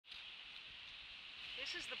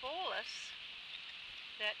This is the bolus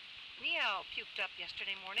that Meow puked up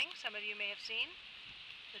yesterday morning. Some of you may have seen.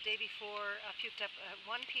 The day before, puked up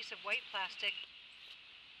one piece of white plastic.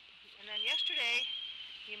 And then yesterday,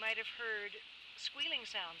 you might have heard squealing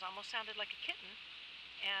sounds, almost sounded like a kitten.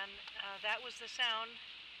 And that was the sound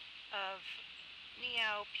of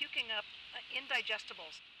Meow puking up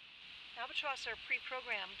indigestibles. Albatross are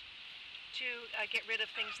pre-programmed to get rid of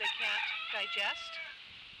things they can't digest.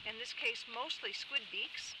 In this case, mostly squid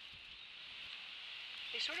beaks.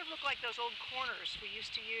 They sort of look like those old corners we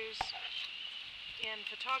used to use in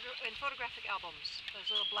photographic albums, those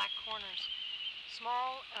little black corners.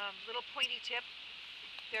 Small, little pointy tip,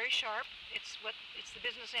 very sharp. It's the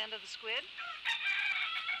business end of the squid.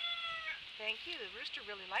 Thank you, the rooster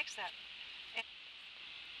really likes that. And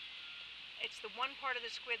it's the one part of the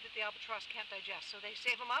squid that the albatross can't digest, so they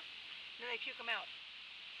save them up and then they puke them out.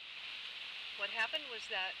 What happened was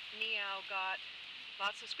that Meow got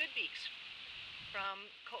lots of squid beaks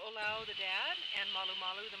from Kaua'i, the dad, and Malu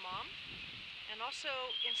Malu, the mom, and also,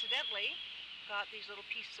 incidentally, got these little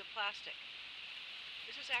pieces of plastic.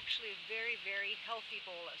 This is actually a very, very healthy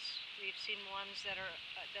bolus. We've seen ones that are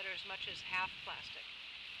as much as half plastic.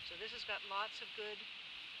 So this has got lots of good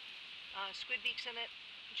squid beaks in it.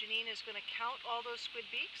 Janine is going to count all those squid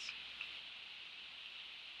beaks.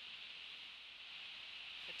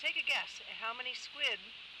 But take a guess at how many squid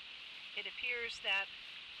it appears that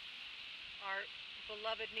our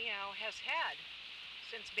beloved Meow has had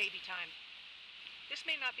since baby time. This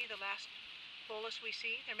may not be the last bolus we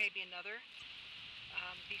see. There may be another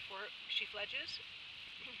before she fledges.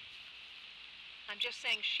 I'm just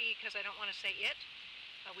saying she because I don't want to say it.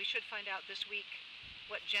 We should find out this week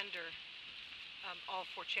what gender all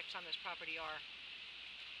 4 chicks on this property are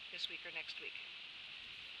this week or next week.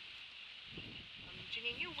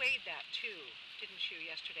 Janine, you weighed that too, didn't you,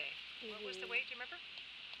 yesterday? Mm-hmm. What was the weight, do you remember?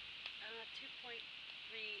 2.3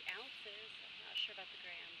 ounces. I'm not sure about the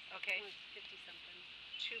grams. Okay. 50-something.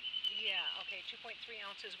 2.3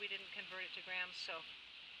 ounces. We didn't convert it to grams, so.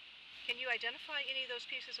 Can you identify any of those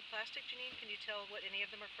pieces of plastic, Janine? Can you tell what any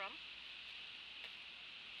of them are from?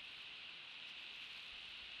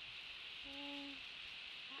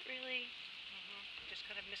 Not really. Mm-hmm. Just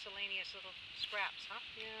kind of miscellaneous little scraps, huh?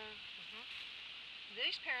 Yeah. Mm-hmm.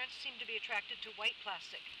 These parents seem to be attracted to white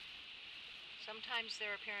plastic. Sometimes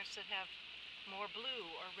there are parents that have more blue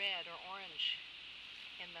or red or orange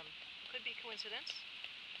in them. Could be coincidence.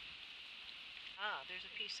 There's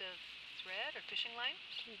a piece of thread or fishing line.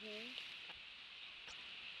 Mm-hmm.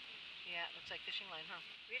 Yeah, it looks like fishing line, huh?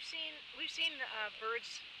 We've seen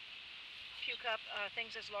birds puke up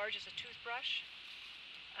things as large as a toothbrush.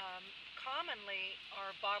 Commonly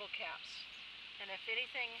are bottle caps, and if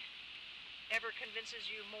anything ever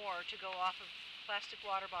convinces you more to go off of plastic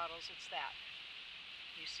water bottles, it's that.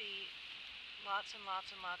 You see lots and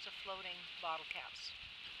lots and lots of floating bottle caps.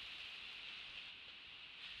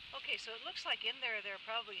 Okay, so it looks like in there are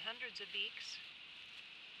probably hundreds of beaks.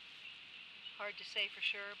 Hard to say for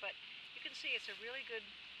sure, but you can see it's a really good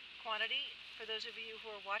quantity. For those of you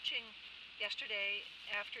who are watching yesterday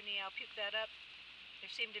after Meow puked that up,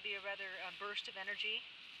 there seemed to be a rather burst of energy.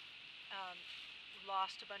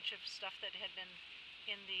 Lost a bunch of stuff that had been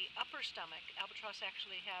in the upper stomach. Albatross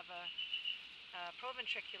actually have a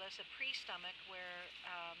proventriculus, a pre-stomach, where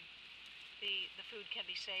the food can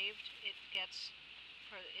be saved. It gets,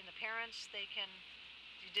 in the parents, they can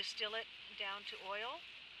distill it down to oil.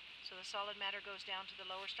 So the solid matter goes down to the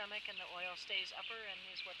lower stomach and the oil stays upper and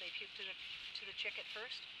is what they puke to the chick at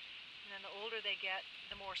first. And then the older they get,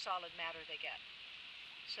 the more solid matter they get.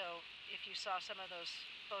 So if you saw some of those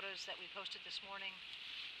photos that we posted this morning,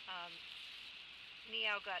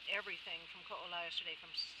 Meow got everything from Kaua'i yesterday,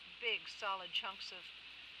 from big solid chunks of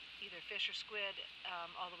either fish or squid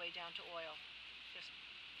all the way down to oil, just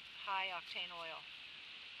high octane oil.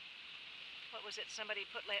 What was it? Somebody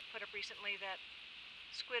put up recently that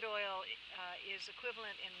squid oil is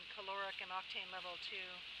equivalent in caloric and octane level to,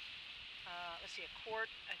 let's see, a quart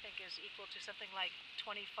I think is equal to something like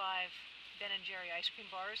 25 Ben & Jerry ice cream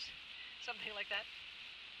bars, something like that.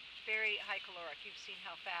 Very high caloric. You've seen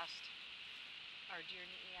how fast our dear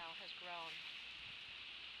Meow has grown.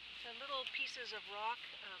 So little pieces of rock,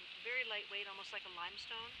 very lightweight, almost like a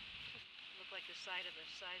limestone. Look like the size of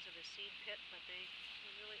a seed pit, but they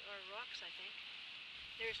really are rocks, I think.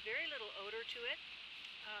 There's very little odor to it.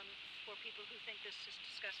 For people who think this is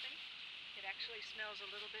disgusting, it actually smells a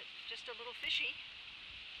little bit, just a little fishy.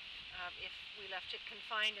 If we left it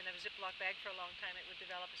confined in a Ziploc bag for a long time, it would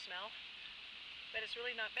develop a smell. But it's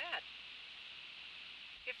really not bad.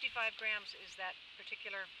 55 grams is that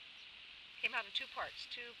particular, came out in 2 parts,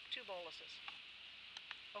 two boluses.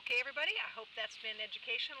 Okay, everybody, I hope that's been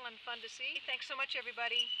educational and fun to see. Thanks so much,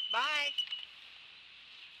 everybody. Bye.